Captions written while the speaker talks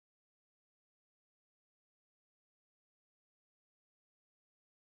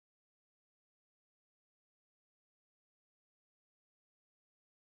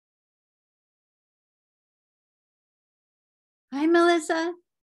Hi, Melissa.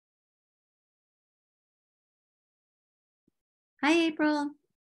 Hi, April.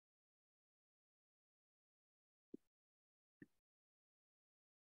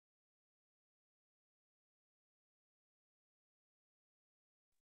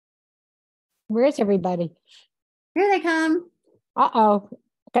 Where's everybody? Here they come. Uh-oh,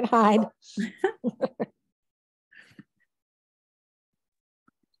 can hide.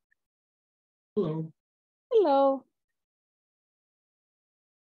 Hello. Hello.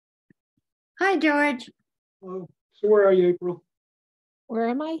 Hi, George. Hello. So where are you, April? Where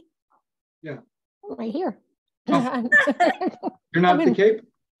am I? Yeah. Right here. Oh. You're not at the Cape?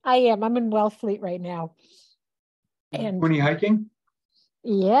 I am. I'm in Wellfleet right now. And any hiking?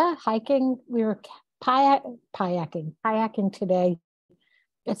 Yeah, hiking. We were kayaking today.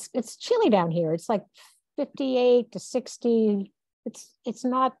 It's chilly down here. It's like 58 to 60. It's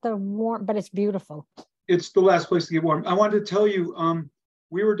not the warm, but it's beautiful. It's the last place to get warm. I wanted to tell you,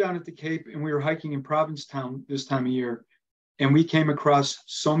 we were down at the Cape and we were hiking in Provincetown this time of year, and we came across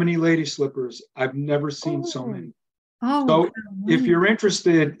so many lady slippers. I've never seen so many. Oh, so wow. If you're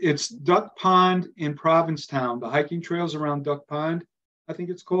interested, it's Duck Pond in Provincetown. The hiking trails around Duck Pond, I think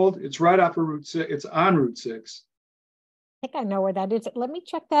it's called. It's right off of Route 6. It's on Route 6. I think I know where that is. Let me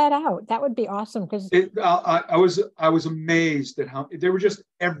check that out. That would be awesome because I was amazed at how they were just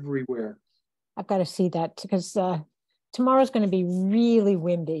everywhere. I've got to see that because tomorrow's going to be really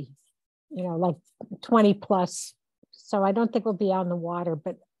windy, like 20 plus. So I don't think we'll be out in the water,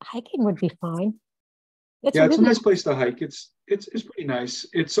 but hiking would be fine. It's a nice place to hike. It's pretty nice.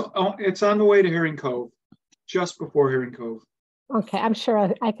 It's on the way to Herring Cove, just before Herring Cove. Okay, I'm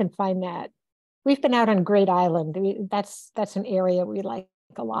sure I can find that. We've been out on Great Island. That's an area we like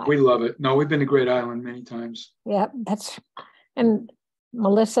a lot. We love it. No, we've been to Great Island many times. Yeah, and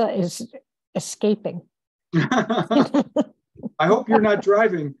Melissa is escaping. I hope you're not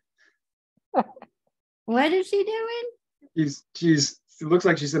driving. What is she doing? It looks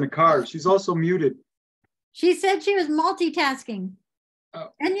like she's in a car. She's also muted. She said she was multitasking.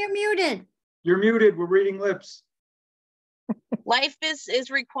 And you're muted. You're muted. We're reading lips. Life is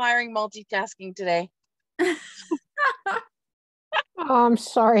requiring multitasking today. Oh, I'm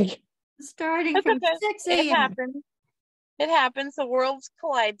sorry. Starting from 6 a.m. It happens. The worlds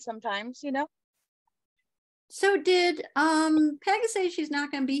collide sometimes, So did Peg say she's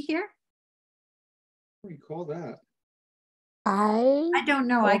not going to be here? What do you call that? I don't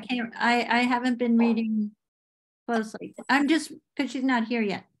know. I can't. I haven't been reading closely. I'm just because she's not here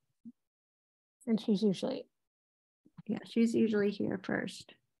yet. And she's usually here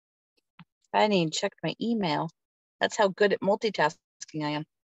first. I didn't even check my email. That's how good at multitasking I am.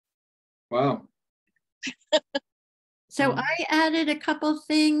 Wow. So I added a couple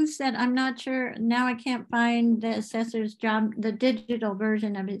things that I'm not sure. Now I can't find the assessor's job, the digital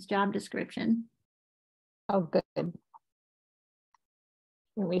version of his job description. Oh, good.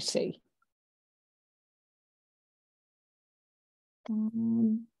 Let me see.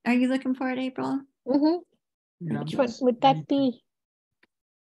 Are you looking for it, April? Mm-hmm. Yeah, which one would that be?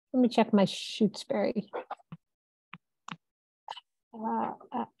 Let me check my Shutesbury.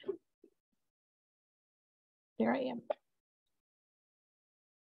 There I am.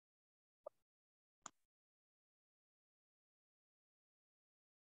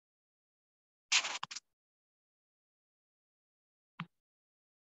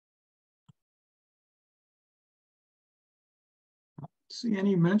 See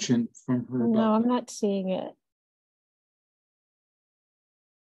any mention from her? No, I'm not seeing it.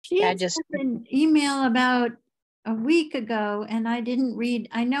 She had sent an email about a week ago, and I didn't read.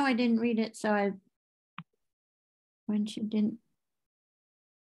 I know I didn't read it, so when she didn't.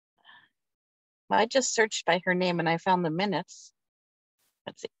 I just searched by her name and I found the minutes.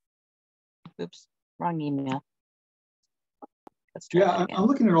 Let's see. Oops, wrong email. Let's try that again. I'm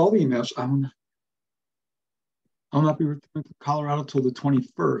looking at all the emails. I'll not be returning to Colorado till the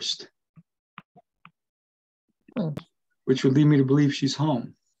 21st, which would lead me to believe she's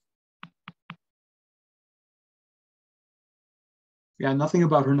home. Yeah, nothing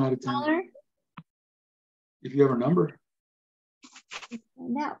about her not attending. If you have her number.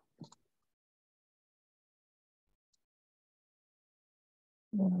 No.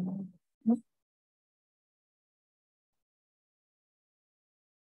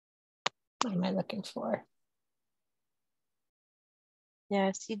 What am I looking for? Yeah,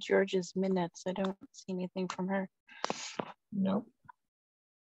 I see George's minutes. I don't see anything from her. Nope.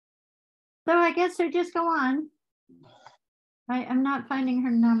 So I guess I just go on. I'm not finding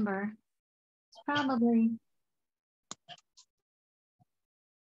her number. It's probably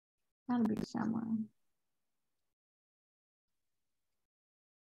gotta be somewhere.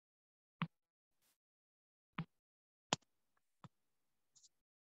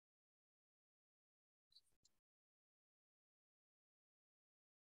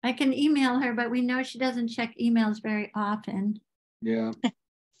 I can email her, but we know she doesn't check emails very often. Yeah.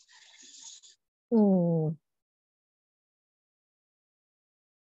 Hmm.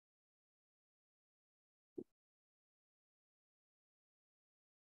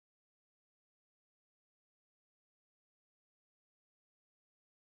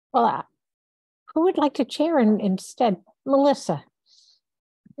 Well, who would like to chair instead? Melissa.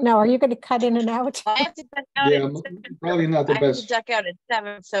 No, are you going to cut in and out? I have to duck out Yeah, at probably not the I have to best. duck out at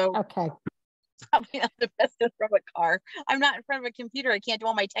 7, so Okay. probably not the best in front of a car. I'm not in front of a computer. I can't do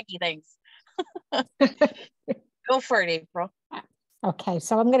all my techie things. Go for it, April. Okay,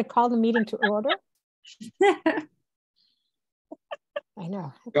 so I'm going to call the meeting to order. I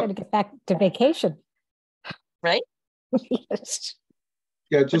know. I've got to get back to vacation. Right? Yes.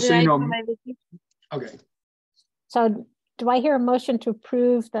 Yeah, What just did so I you do know. on my vacation? Okay. So do I hear a motion to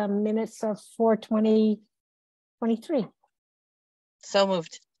approve the minutes of 4/20/23? So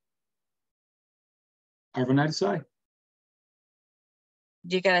moved. Arvanitis, aye.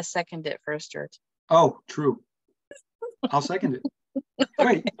 You gotta second it first, George. Oh, true. I'll second it.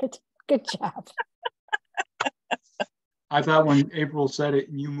 Great. Good job. I thought when April said it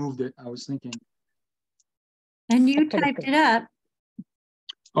and you moved it, I was thinking. And you typed it up.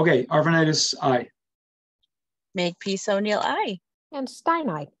 Okay, Arvanitis, aye. Make peace, O'Neill. Aye. And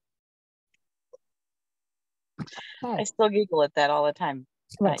Steinite. I Okay. still giggle at that all the time.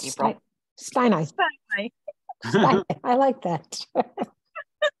 Right. April. Steinite. Aye. Stein. I like that.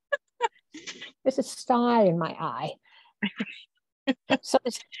 There's a sty in my eye.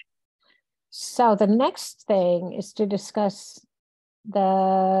 So the next thing is to discuss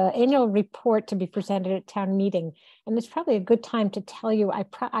the annual report to be presented at town meeting. And it's probably a good time to tell you,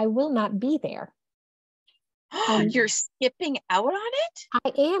 I will not be there. You're skipping out on it?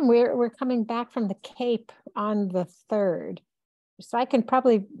 I am. We're coming back from the Cape on the 3rd. So I can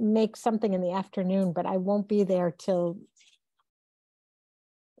probably make something in the afternoon, but I won't be there till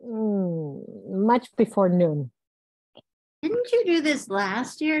much before noon. Didn't you do this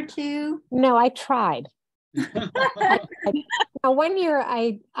last year too? No, I tried. Now, one year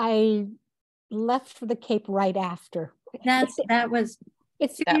I left for the Cape right after. That was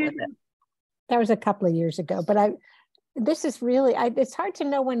a couple of years ago, but this is really it's hard to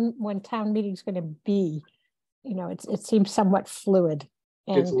know when town meeting's going to be. You know, it seems somewhat fluid.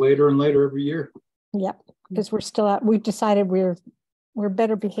 And it's later and later every year. Yep, because we're still out. We've decided we're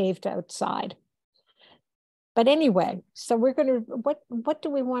better behaved outside. But anyway, so we're going to what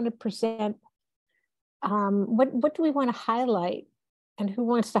do we want to present? What do we want to highlight, and who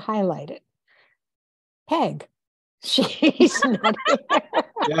wants to highlight it? Peg. She's not here.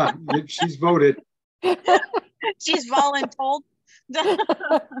 Yeah, she's voted. She's voluntold.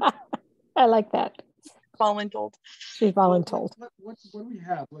 I like that. Voluntold. She's voluntold. What do we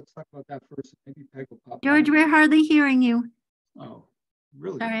have? Let's talk about that first. Maybe Peg will pop. George, we're hardly hearing you. Oh,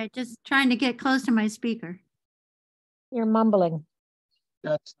 really? Sorry, just trying to get close to my speaker. You're mumbling.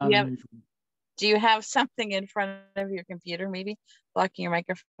 That's not unusual. Do you have something in front of your computer, maybe blocking your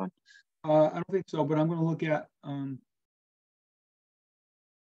microphone? I don't think so, but I'm going to look at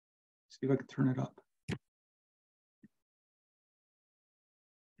see if I can turn it up.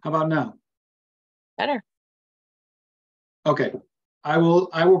 How about now? Better. Okay, I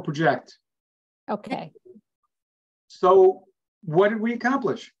will project. Okay. So what did we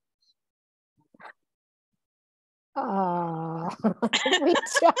accomplish? We done.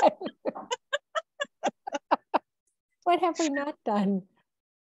 What have we not done?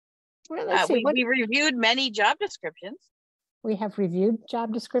 Well, let's see. We reviewed many job descriptions. We have reviewed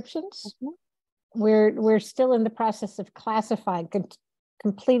job descriptions. Mm-hmm. We're still in the process of classifying,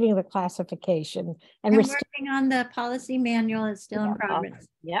 completing the classification, and we're working on the policy manual. It's still in progress.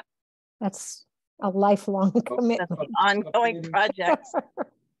 Yep, that's a lifelong commitment. That's an ongoing project.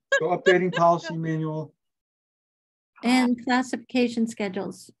 So updating policy manual and classification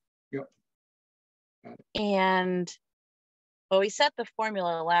schedules. Yep. And we set the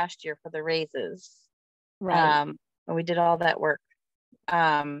formula last year for the raises. Right. And we did all that work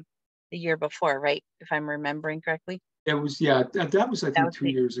the year before, right? If I'm remembering correctly. It was, yeah, that was, I think, 2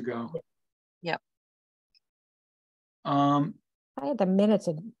 years ago. Yep. I had the minutes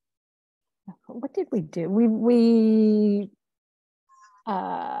of, what did we do? We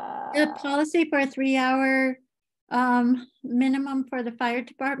the policy for a 3-hour minimum for the fire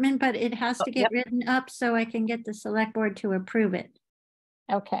department, but it has to get written up so I can get the select board to approve it.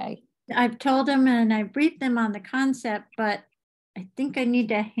 Okay. I've told them and I briefed them on the concept, but I think I need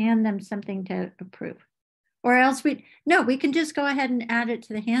to hand them something to approve. Or else we can just go ahead and add it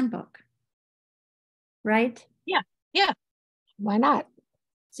to the handbook. Right? Yeah. Yeah. Why not?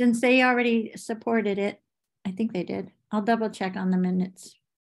 Since they already supported it, I think they did. I'll double check on the minutes.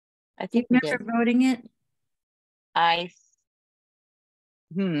 I Do you think we remember did. voting it? I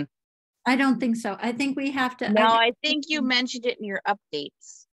don't think so. I think we have to. No, I think you mentioned it in your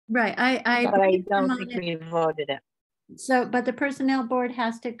updates. Right. But I don't think we voted it. So, but the personnel board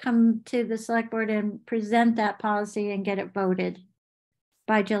has to come to the select board and present that policy and get it voted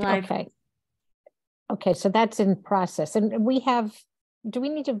by July. Okay. Okay, so that's in process. And we have, do we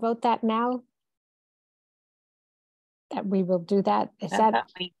need to vote that now? That we will do that? Is I that?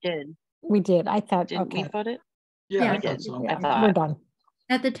 thought we did. We did. I thought, Didn't we okay. vote it? Yeah, Yeah, I thought so. Yeah, I thought. we're done.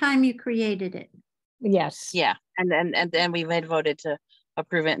 At the time you created it. Yes. Yeah, and then we had voted to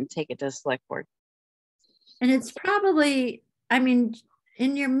approve it and take it to the select board. And it's probably, I mean,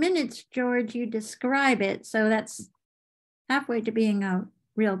 in your minutes, George, you describe it. So that's halfway to being a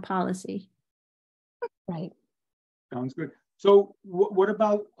real policy. Right. Sounds good. So what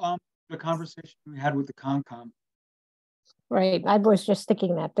about the conversation we had with the Concom? Right. I was just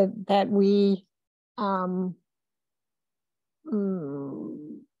thinking that we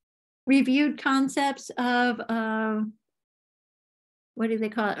Reviewed concepts of what do they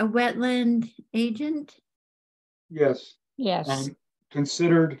call it? A wetland agent? Yes. yes.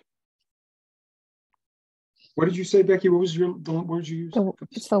 Considered. What did you say, Becky? What was the words you used?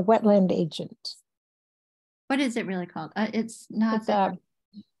 It's the wetland agent. What is it really called? It's not.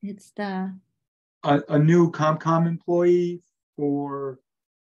 It's the. A new ComCom employee for.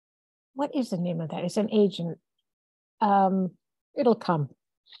 What is the name of that? It's an agent. It'll come.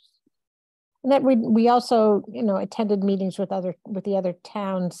 And that we also, attended meetings with the other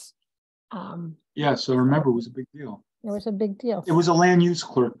towns. Yeah, so remember, it was a big deal. It was a big deal. It was a land use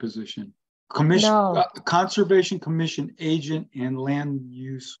clerk position. Conservation Commission agent and land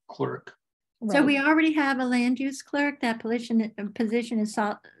use clerk. Right. So we already have a land use clerk. That position is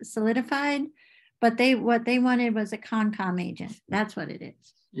solidified, but what they wanted was a CONCOM agent. That's what it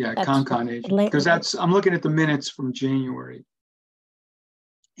is. Yeah, CONCOM agent. Because I'm looking at the minutes from January.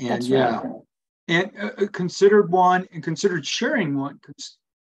 And right. And considered one and considered sharing one.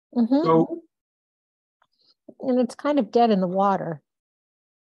 So. And it's kind of dead in the water.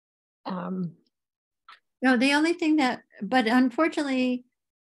 No, the only thing but unfortunately,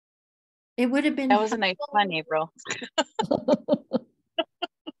 it would have been. That was a nice one, April.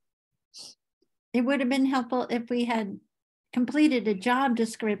 It would have been helpful if we had completed a job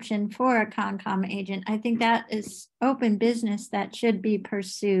description for a CONCOM agent. I think that is open business that should be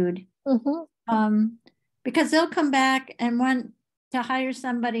pursued. Because they'll come back and want to hire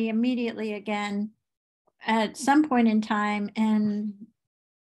somebody immediately again at some point in time, and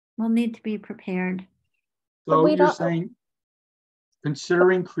we'll need to be prepared. So you're saying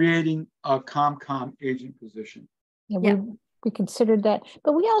considering creating a CONCOM agent position? Yeah, we considered that,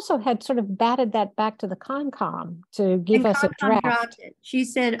 but we also had sort of batted that back to the CONCOM to give us a draft. She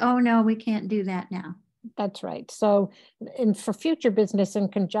said, oh no, we can't do that now. That's right. So, and for future business in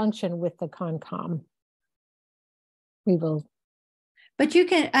conjunction with the CONCOM, we will. But you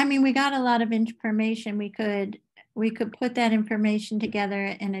can, I mean, we got a lot of information. We could put that information together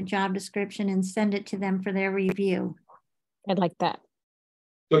in a job description and send it to them for their review. I'd like that.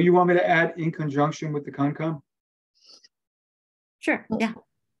 So you want me to add in conjunction with the CONCOM? Sure, yeah.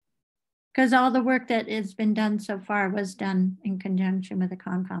 Because all the work that has been done so far was done in conjunction with the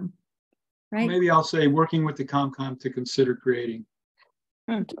CONCOM, right? Maybe I'll say working with the CONCOM to consider creating.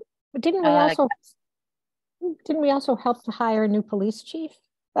 But didn't we also help to hire a new police chief,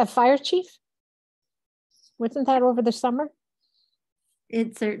 a fire chief? Wasn't that over the summer?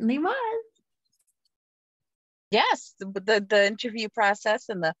 It certainly was. Yes, the interview process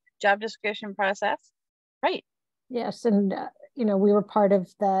and the job description process, right? Yes, and we were part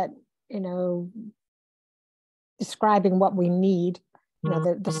of that. Describing what we need.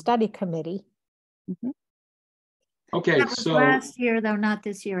 The study committee. Okay, that was so last year though, not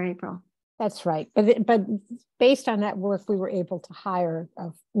this year, April. That's right, but based on that work, we were able to hire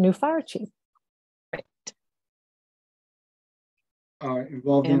a new fire chief.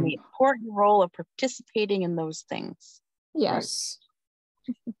 Involved in the important role of participating in those things. Yes.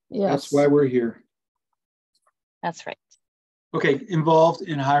 Right. Yes. That's why we're here. That's right. Okay, involved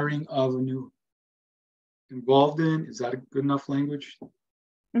in hiring of a new. Involved in, is that a good enough language?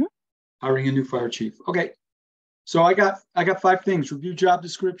 Hiring a new fire chief. Okay. So I got 5 things: review job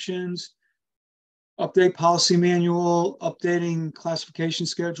descriptions, update policy manual, updating classification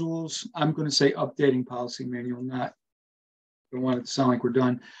schedules. I'm going to say updating policy manual, not. I don't want it to sound like we're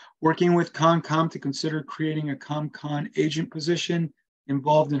done. Working with CONCOM to consider creating a CONCOM agent position,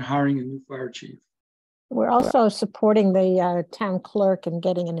 involved in hiring a new fire chief. We're also supporting the town clerk and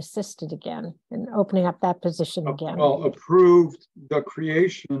getting an assistant again and opening up that position again. Well, approved the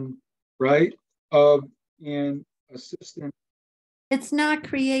creation, right, of an assistant It's not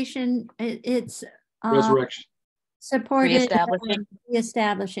creation, it's resurrection. supported Reestablishing.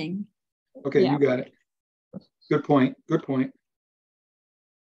 reestablishing. Okay, Yeah. you got it. Good point. Good point.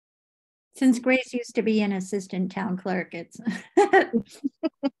 Since Grace used to be an assistant town clerk, it's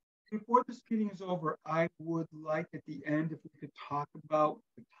Before this meeting is over, I would like at the end if we could talk about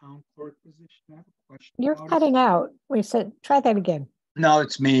the town clerk position. I have a question. You're about cutting out. We said, try that again. No,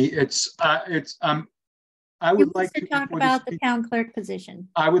 it's me. It's I he would wants like to to talk before about this the town clerk position.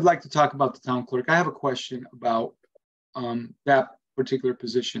 I would like to talk about the town clerk. I have a question about that particular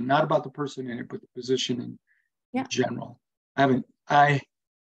position, not about the person in it, but the position in general.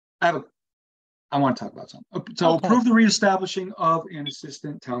 I want to talk about something. So Okay. approve the reestablishing of an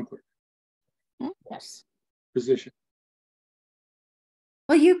assistant town clerk Yes. position.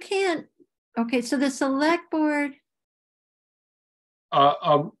 Well, you can't, okay, so the select board,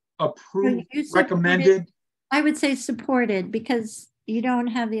 Approved, you supported- recommended. I would say supported because you don't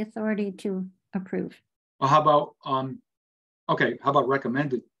have the authority to approve. Well, how about okay, how about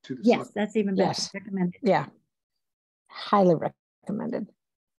recommended to the Yes, select? that's even better. Yes. Recommended. Yeah. Highly recommended.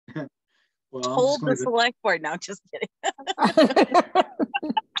 Well, I'm Told just the going to select board. No, just kidding.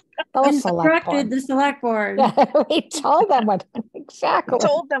 The select Instructed board. the select board. Yeah, we told them what exactly.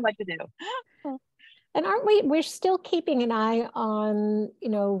 Told them what to do. And aren't we're still keeping an eye on,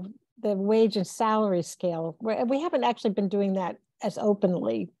 the wage and salary scale. We haven't actually been doing that as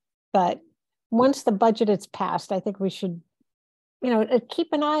openly, but once the budget is passed, I think we should,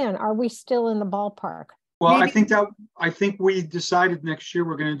 keep an eye on, are we still in the ballpark? Well, Maybe- I think we decided next year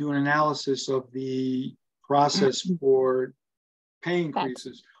we're going to do an analysis of the process for pay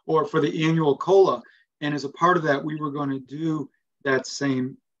increases or for the annual COLA. And as a part of that, we were going to do that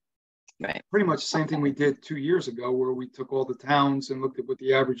same, pretty much the same thing we did 2 years ago, where we took all the towns and looked at what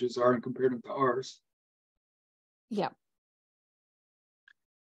the averages are and compared them to ours. Yeah.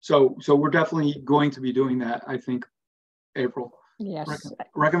 So we're definitely going to be doing that, I think, April. Yes.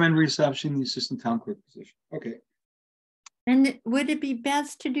 Recommend reestablishing the assistant town clerk position. Okay. And would it be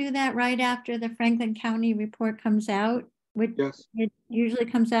best to do that right after the Franklin County report comes out? Yes. It usually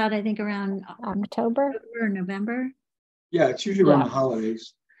comes out, I think, around October or November. Yeah, it's usually around the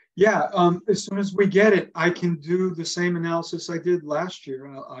holidays. Yeah, as soon as we get it, I can do the same analysis I did last year.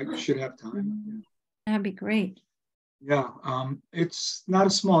 I should have time. That'd be great. Yeah, it's not a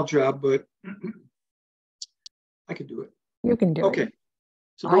small job, but I could do it. You can do it. Okay,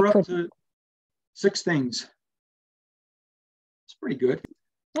 so we're up to 6 things. It's pretty good.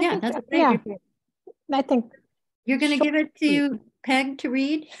 Yeah, that's a great yeah. report. I think You're going to give it to Peg to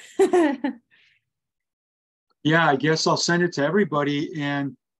read? Yeah, I guess I'll send it to everybody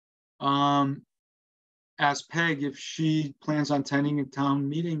and ask Peg if she plans on attending a town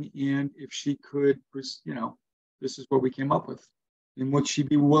meeting and if she could, this is what we came up with. And would she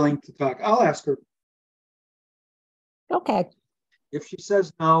be willing to talk? I'll ask her. Okay. If she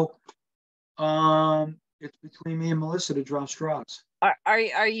says no, it's between me and Melissa to draw straws.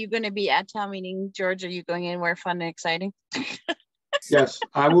 Are you going to be at town meeting, George? Are you going anywhere fun and exciting? Yes,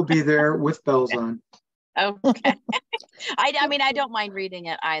 I will be there with bells on. Okay. I mean, I don't mind reading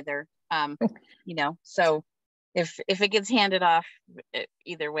it either. So if it gets handed off,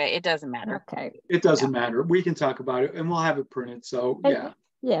 either way, it doesn't matter. Okay. It doesn't matter. We can talk about it and we'll have it printed. So yeah.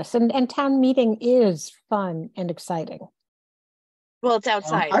 Yes, and town meeting is fun and exciting. Well, it's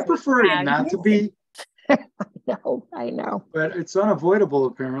outside. I prefer it not to be. I know. But it's unavoidable,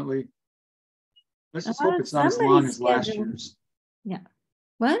 apparently. Let's just hope it's not as long as last year's. Yeah.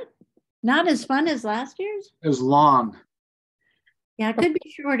 What? Not as fun as last year's? It was long. Yeah, it could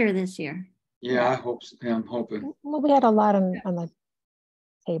be shorter this year. Yeah, I hope so. Yeah, I'm hoping. Well, we had a lot on the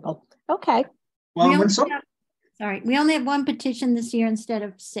table. Okay. Well, we only have 1 petition this year instead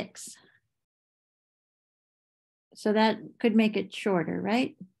of 6. So that could make it shorter,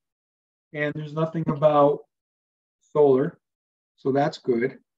 right? And there's nothing about solar, so that's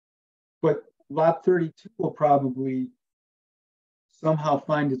good. But lot 32 will probably somehow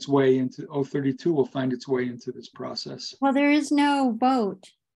find its way into, 32 will find its way into this process. Well, there is no vote.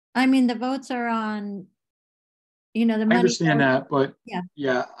 I mean, the votes are on, the money. I understand that, but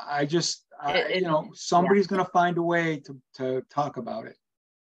yeah, I just, somebody's going to find a way to talk about it.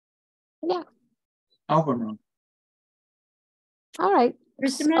 Yeah. I hope I'm wrong. All right.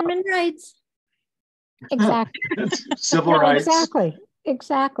 First Amendment rights. Exactly. Civil rights.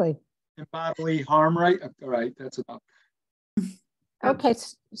 Exactly. And bodily harm right. All right, that's enough. Okay,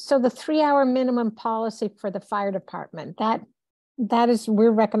 so the 3-hour minimum policy for the fire department, that is,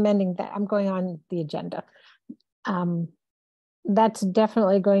 we're recommending that. I'm going on the agenda. That's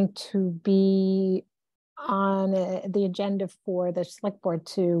definitely going to be on the agenda for the select board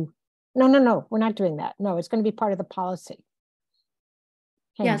to, no, we're not doing that. No, it's going to be part of the policy.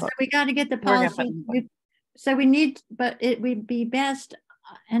 Yeah, so we got to get the We're gonna policy. put- So we need, but it would be best,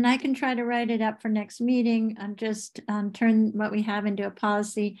 and I can try to write it up for next meeting and just turn what we have into a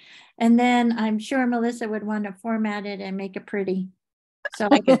policy. And then I'm sure Melissa would want to format it and make it pretty. So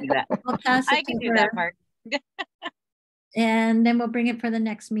I can do that. I'll pass it I can to do her, that, Mark. and then we'll bring it for the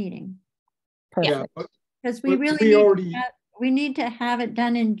next meeting. Yeah, Perfect. Because we but really we need to have it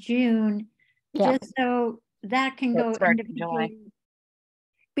done in June, Yeah. just so that can It'll go start into in July. peaking,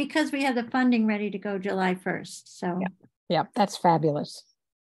 because we have the funding ready to go July 1st. So Yeah. Yeah, that's fabulous.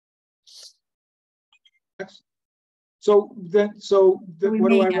 so then, We what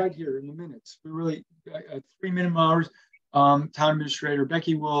do may I have- write here in the minutes? We really, 3 minimum hours. Town administrator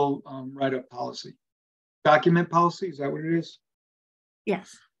Becky will write up policy. Document policy, is that what it is?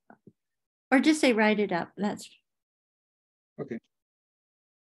 yes, or just say write it up. That's Okay.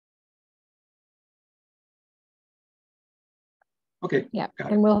 Okay. Yeah,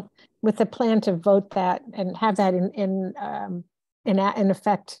 Got it. and we'll, with the plan to vote that and have that in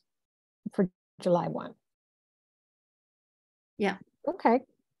effect for July 1. Yeah. Okay.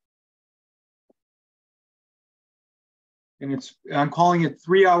 And I'm calling it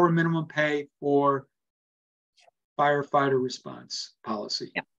 3-hour minimum pay for firefighter response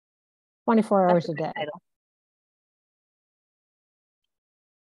policy. Yep. 24 hours That's a day. title.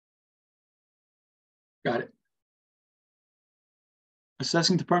 Got it.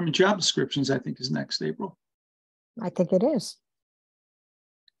 Assessing department job descriptions, I think, is next, April. I think it is.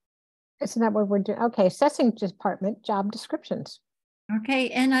 Isn't that what we're doing? Okay, assessing department job descriptions. okay.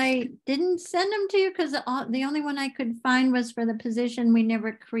 And I didn't send them to you because the only one I could find was for the position we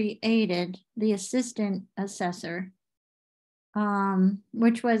never created, the assistant assessor,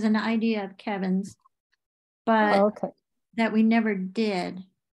 which was an idea of Kevin's, but Oh, okay. that we never did.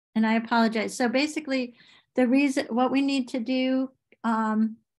 And I apologize. So basically, the reason what we need to do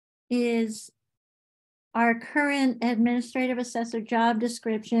is our current administrative assessor job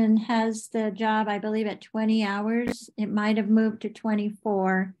description has the job, I believe, at 20 hours. It might have moved to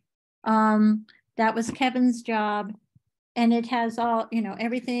 24. That was Kevin's job. And it has all,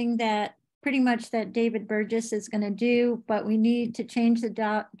 everything that pretty much that David Burgess is going to do, but we need to change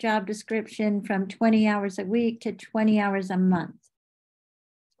the job description from 20 hours a week to 20 hours a month.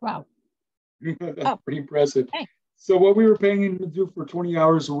 Wow. That's pretty impressive. Hey. So what we were paying him to do for 20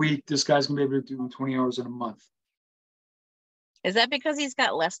 hours a week, this guy's gonna be able to do 20 hours in a month. Is that because he's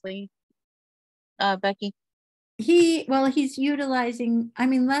got Leslie, Becky? He's utilizing,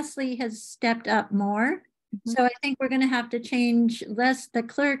 Leslie has stepped up more. Mhm. So I think we're gonna have to change the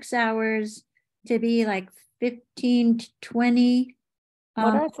clerk's hours to be like 15 to 20.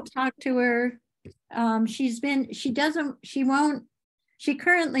 Talk to her. She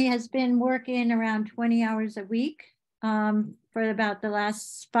currently has been working around 20 hours a week for about the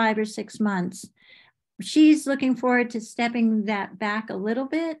last 5 or 6 months. She's looking forward to stepping that back a little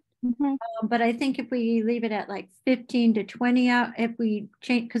bit. Mhm. But I think if we leave it at like 15 to 20 out, if we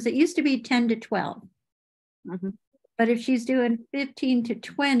change, because it used to be 10 to 12. Mhm. But if she's doing 15 to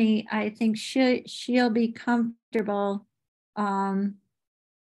 20, I think she'll be comfortable. And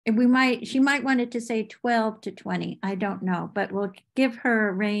she might want it to say 12 to 20. I don't know, but we'll give her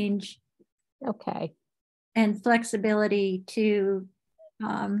a range. Okay. And flexibility to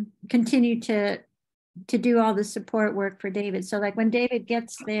continue to do all the support work for David. So like when David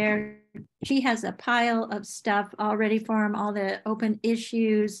gets there, she has a pile of stuff all ready for him, all the open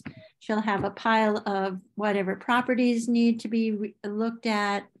issues. She'll have a pile of whatever properties need to be looked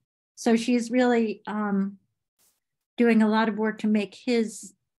at. So she's really doing a lot of work to make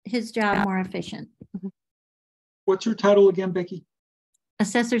his job more efficient. What's your title again, Becky?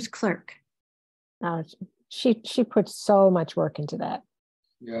 Assessor's clerk. She puts so much work into that.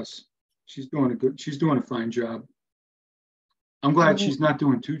 Yes, she's doing a fine job. I'm glad she's not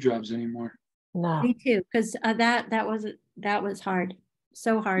doing 2 jobs anymore. No. Me too, because that was hard.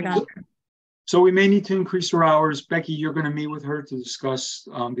 So hard on her. So we may need to increase her hours. Becky, you're going to meet with her to discuss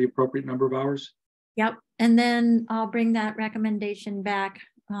the appropriate number of hours? Yep, and then I'll bring that recommendation back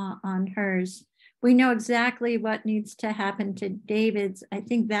on hers. We know exactly what needs to happen to David's. I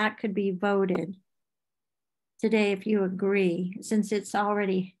think that could be voted today if you agree, since it's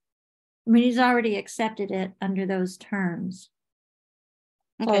already, he's already accepted it under those terms.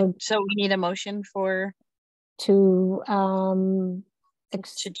 Okay, so we need a motion for to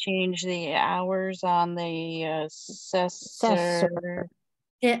To change the hours on the assessor.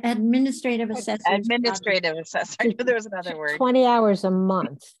 The administrative assessor. Administrative assessor. I knew there was another word. 20 hours a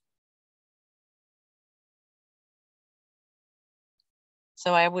month.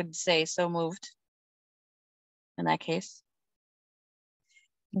 So I would say so moved in that case.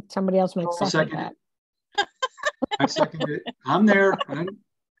 Somebody else might I'll second that. I second it. I'm there.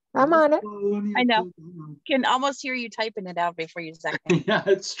 I'm on it. I know. Can almost hear you typing it out before you second. Yeah,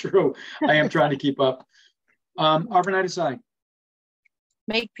 it's true. I am trying to keep up. Arvanitis, aye.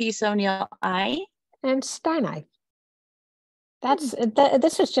 Make peace, O'Neill, aye. And Stein, aye.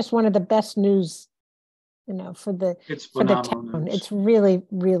 This is just one of the best news, you know, for the town. News. It's really,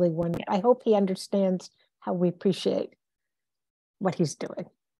 really wonderful. I hope he understands how we appreciate what he's doing.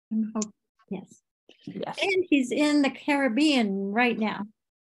 Yes. Yes. And he's in the Caribbean right now.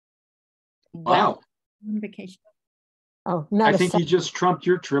 Wow. On vacation. Oh, no. I think he just trumped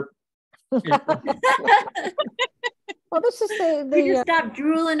your trip. Well, this is We just stopped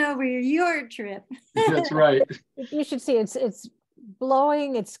drooling over your trip. That's right. You should see it's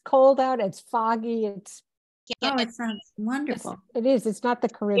blowing, it's cold out, it's foggy, it's it sounds wonderful. It is. It's not the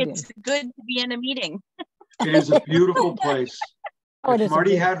Caribbean. It's good to be in a meeting. It is a beautiful place. If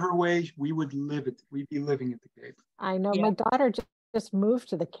Marty beautiful. had her way, we would live it. We'd be living at the Cape. I know. Yeah. My daughter just moved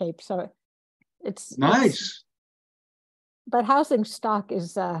to the Cape, so it's nice. But housing stock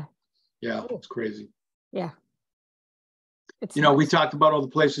is yeah, it's crazy. Yeah. It's nice. We talked about all the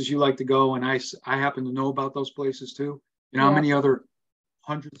places you like to go, and I happen to know about those places too. You know how many other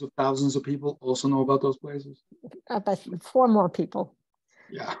hundreds of thousands of people also know about those places? About 4 more people.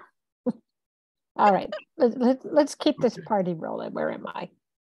 Yeah. All right. Let's keep this party rolling. Where am I?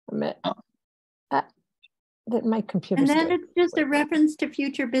 My computer. And then it's just a reference to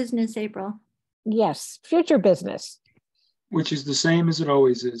future business, April. Yes, future business. Which is the same as it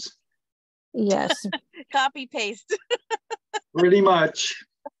always is. Yes. Copy paste. Pretty much.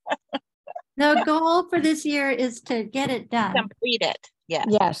 The goal for this year is to get it done. Complete it. Yeah.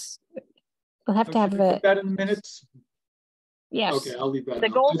 Yes. We'll have to have put that in minutes. Yes. Okay, I'll leave that. The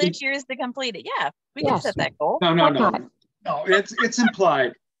goal this year is to complete it. Yeah, we can set that goal. No. It's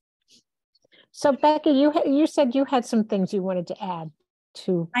implied. So Becky, you said you had some things you wanted to add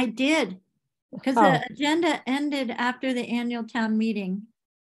to. I did, because the agenda ended after the annual town meeting.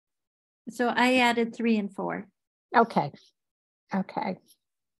 So I added 3 and 4. Okay. I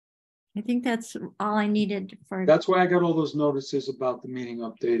think that's all I needed for. That's why I got all those notices about the meeting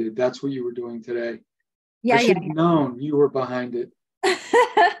updated. That's what you were doing today. Yeah, I should have known you were behind it.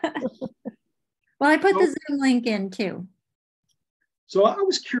 Well, I put the Zoom link in too. So I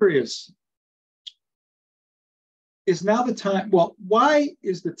was curious. Is now the time? Well, why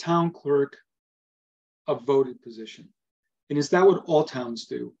is the town clerk a voted position? And is that what all towns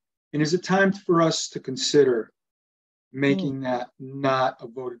do? And is it time for us to consider making that not a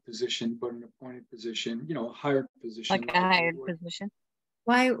voted position, but an appointed position, a hired position? Like a hired position.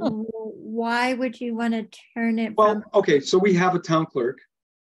 Why would you want to turn it? Well, okay, so we have a town clerk.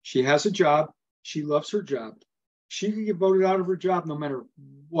 She has a job. She loves her job. She can get voted out of her job no matter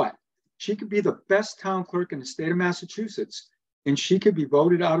what. She could be the best town clerk in the state of Massachusetts, and she could be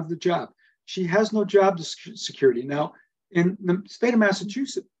voted out of the job. She has no job security. Now, in the state of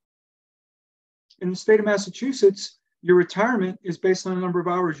Massachusetts, your retirement is based on the number of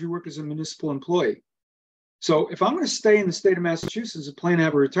hours you work as a municipal employee. So if I'm going to stay in the state of Massachusetts and plan to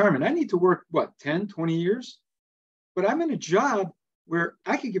have a retirement, I need to work, 10, 20 years? But I'm in a job where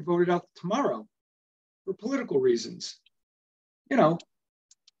I could get voted out tomorrow for political reasons.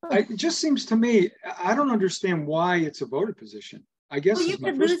 It just seems to me, I don't understand why it's a voted position. I guess you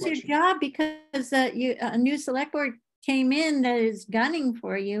could lose your job because a new select board came in that is gunning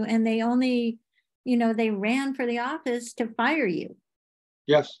for you, and they only, they ran for the office to fire you.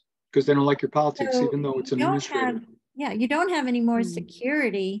 Yes, because they don't like your politics, even though it's an administrator. You don't have any more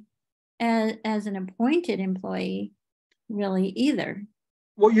security as an appointed employee, really, either.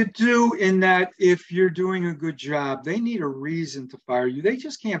 Well, you do, in that if you're doing a good job, they need a reason to fire you. They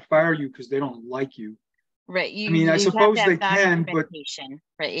just can't fire you because they don't like you. Right. I suppose they can, but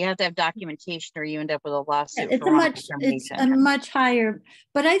right, you have to have documentation, or you end up with a lawsuit. It's a much higher.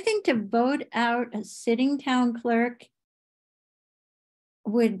 But I think to vote out a sitting town clerk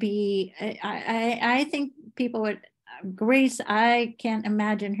would be. I think people would. Grace, I can't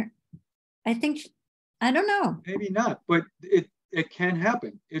imagine her. I think I don't know. Maybe not, but it can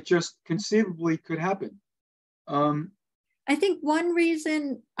happen. It just conceivably could happen. I think one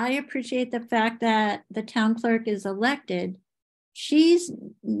reason I appreciate the fact that the town clerk is elected, she's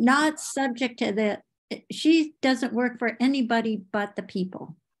not subject to the she doesn't work for anybody but the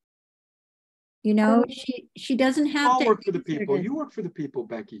people. You know, she doesn't have to work for the answer people. to- You work for the people,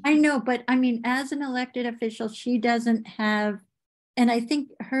 Becky. I know, but I mean, as an elected official, she doesn't have, and I think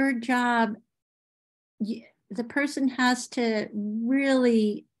her job, the person has to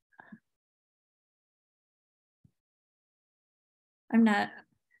really, I'm not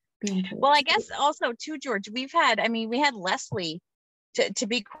being. Well, I guess also too, George, we had Leslie, to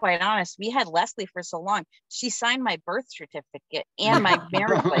be quite honest, we had Leslie for so long. She signed my birth certificate and my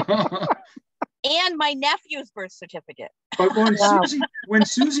marriage license and my nephew's birth certificate. But when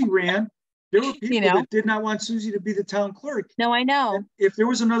Susie ran, there were people that did not want Susie to be the town clerk. No, I know. And if there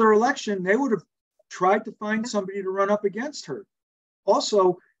was another election, they would have tried to find somebody to run up against her.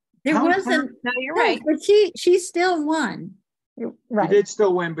 Also, there wasn't. No, you're right. But she still won. Right. She did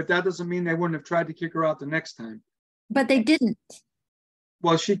still win, but that doesn't mean they wouldn't have tried to kick her out the next time. But they didn't.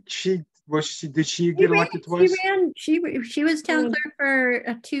 Well, did she get elected twice? She was town clerk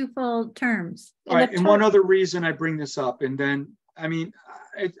for 2 full terms. All right, and one other reason I bring this up, and then I mean,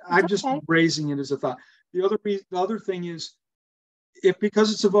 I'm just raising it as a thought. The other thing is,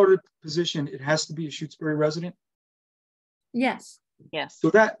 because it's a voted position, it has to be a Shutesbury resident. Yes. Yes. So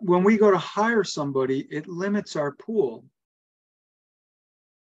that when we go to hire somebody, it limits our pool.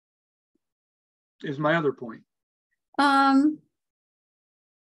 Is my other point. I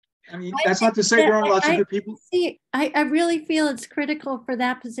mean, that's not to say there aren't lots of good people. See, I really feel it's critical for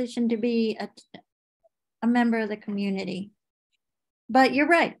that position to be a member of the community. But you're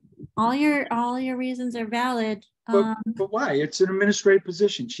right. All your reasons are valid. But why? It's an administrative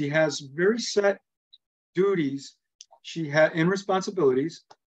position. She has very set duties. She has and responsibilities,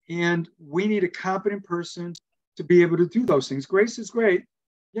 and we need a competent person to be able to do those things. Grace is great,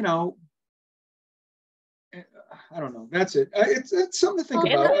 you know. I don't know. That's it. It's something to think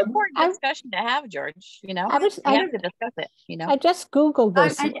about. It's an important discussion to have, George. You know, we have to discuss it. You know, I just Googled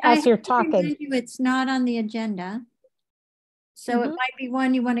this as you're talking. It's not on the agenda, so it might be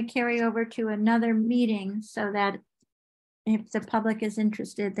one you want to carry over to another meeting, so that if the public is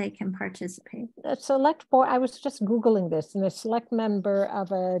interested, they can participate. A select board. I was just Googling this, and a select member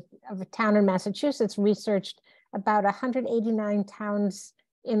of a town in Massachusetts researched about 189 towns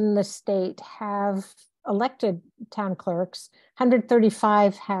in the state have elected town clerks.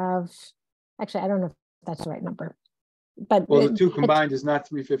 135 have, actually, I don't know if that's the right number, but well, the two combined is not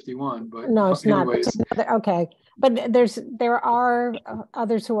 351, but no, it's anyways. not. Okay, but there are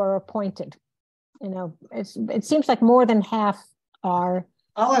others who are appointed. You know, it seems like more than half are.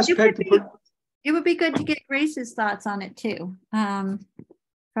 I'll ask Peg to put. It would be good to get Grace's thoughts on it too, from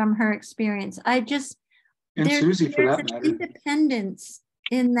her experience. And Susie, for that matter. Independence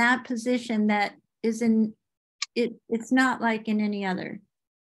in that position that is it's not like in any other.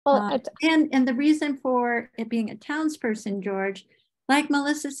 Well, and the reason for it being a townsperson, George, like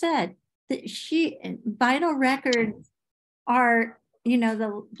Melissa said, that vital records are, you know,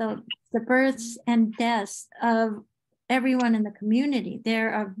 the births and deaths of everyone in the community.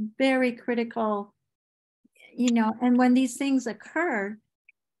 They're a very critical, you know, and when these things occur,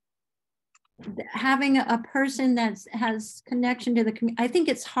 having a person that has connection to the community, I think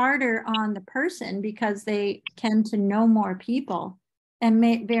it's harder on the person because they tend to know more people and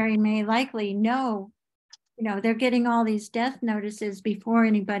may likely know, you know, they're getting all these death notices before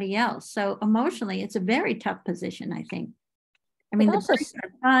anybody else. So emotionally, it's a very tough position, I think. I mean, the births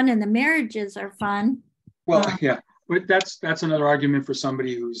are fun and the marriages are fun. Well, yeah, but that's another argument for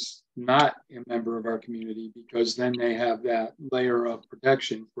somebody who's not a member of our community, because then they have that layer of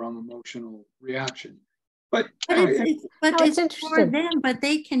protection from emotional reaction. But it's for them, but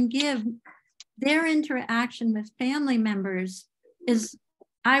they can give their interaction with family members is,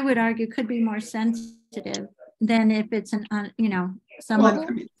 I would argue, could be more sensitive than if it's someone. Well,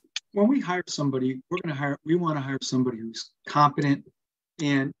 I mean, when we hire somebody, we want to hire somebody who's competent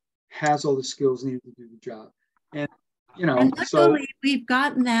and has all the skills needed to do the job. And, you know, and luckily we've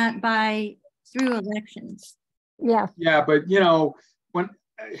gotten that through elections. Yeah. Yeah, but you know, when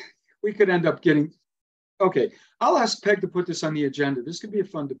we could end up getting, okay, I'll ask Peg to put this on the agenda. This could be a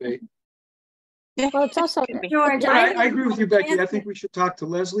fun debate. Well, it's also George. I agree with you, Becky. I think we should talk to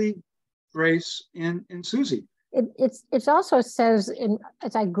Leslie, Grace, and Susie. It also says,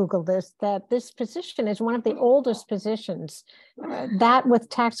 as I Google this, that this position is one of the oldest positions, that with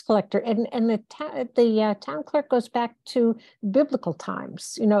tax collector, and the town clerk goes back to biblical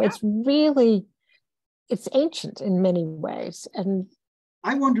times. You know, yeah. It's ancient in many ways. And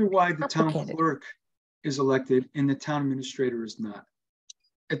I wonder why the town clerk is elected and the town administrator is not.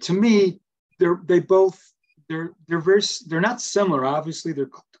 To me, they're not similar. Obviously, they're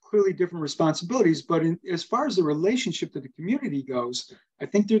clearly different responsibilities, but as far as the relationship to the community goes, I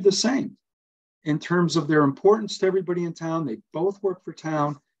think they're the same in terms of their importance to everybody in town. They both work for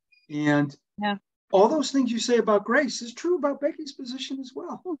town. And yeah, all those things you say about Grace is true about Becky's position as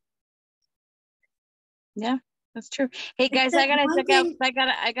well. yeah, that's true. Hey guys, I gotta check out.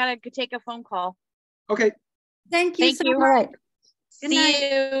 I gotta take a phone call. Okay. Thank you so you. much. All right. Good See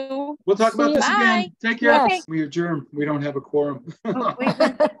night. you. We'll talk about See this you. again. Bye. Take care. Yes. We adjourn. We don't have a quorum. Oh, wait,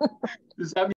 wait. Does that mean